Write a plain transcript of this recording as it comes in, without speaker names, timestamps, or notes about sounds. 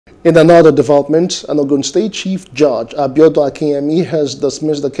In another development, an Ogun State Chief Judge, Abiodun Akinyemi, has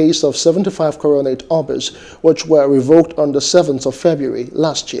dismissed the case of 75 Coronet Obas, which were revoked on the 7th of February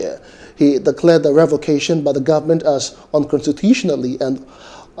last year. He declared the revocation by the government as unconstitutionally and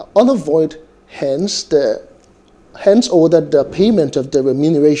unavoidable, hence ordered the payment of the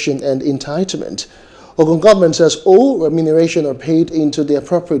remuneration and entitlement. Ogun government says all remuneration are paid into the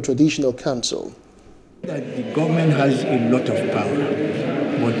appropriate traditional council. That the government has a lot of power,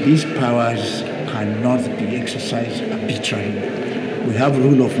 but these powers cannot be exercised arbitrarily. We have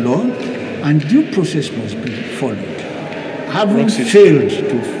rule of law, and due process must be followed. Having failed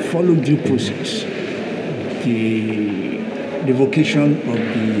to follow due process, the revocation of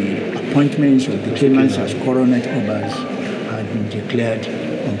the appointments of the claimants as Coronet Obas had been declared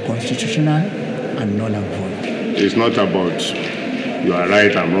unconstitutional and null and void. It's not about you are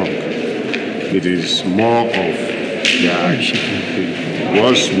right and wrong. It is more of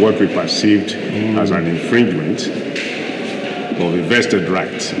was what we perceived as an infringement of a vested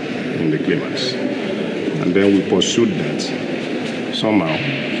right in the claimants. And then we pursued that. Somehow,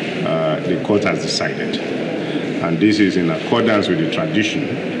 the court has decided. And this is in accordance with the tradition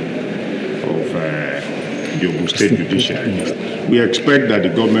of the Ogun State Judiciary. We expect that the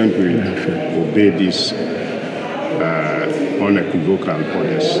government will obey these unequivocal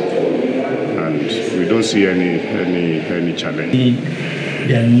orders. And we don't see any challenge.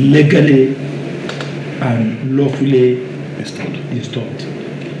 They are legally and lawfully installed.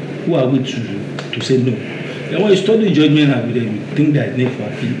 Who are we to say no? And when you study judgment and you think that need for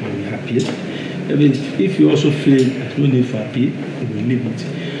appeal, or we appeal. If you also feel there's no need for appeal, we will leave it.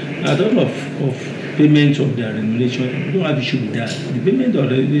 A lot of payments of their remuneration, we don't have issue with that. The payment of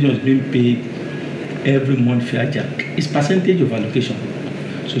the remuneration is being paid every month fair jack. It's percentage of allocation.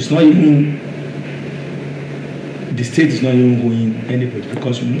 So it's not even, the state is not even going anybody,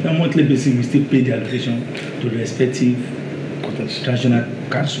 because on a monthly basis we still pay the allocation to the respective traditional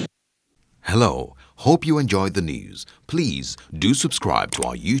council. Hello, hope you enjoyed the news. Please do subscribe to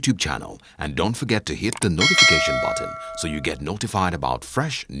our YouTube channel and don't forget to hit the notification button so you get notified about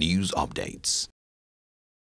fresh news updates.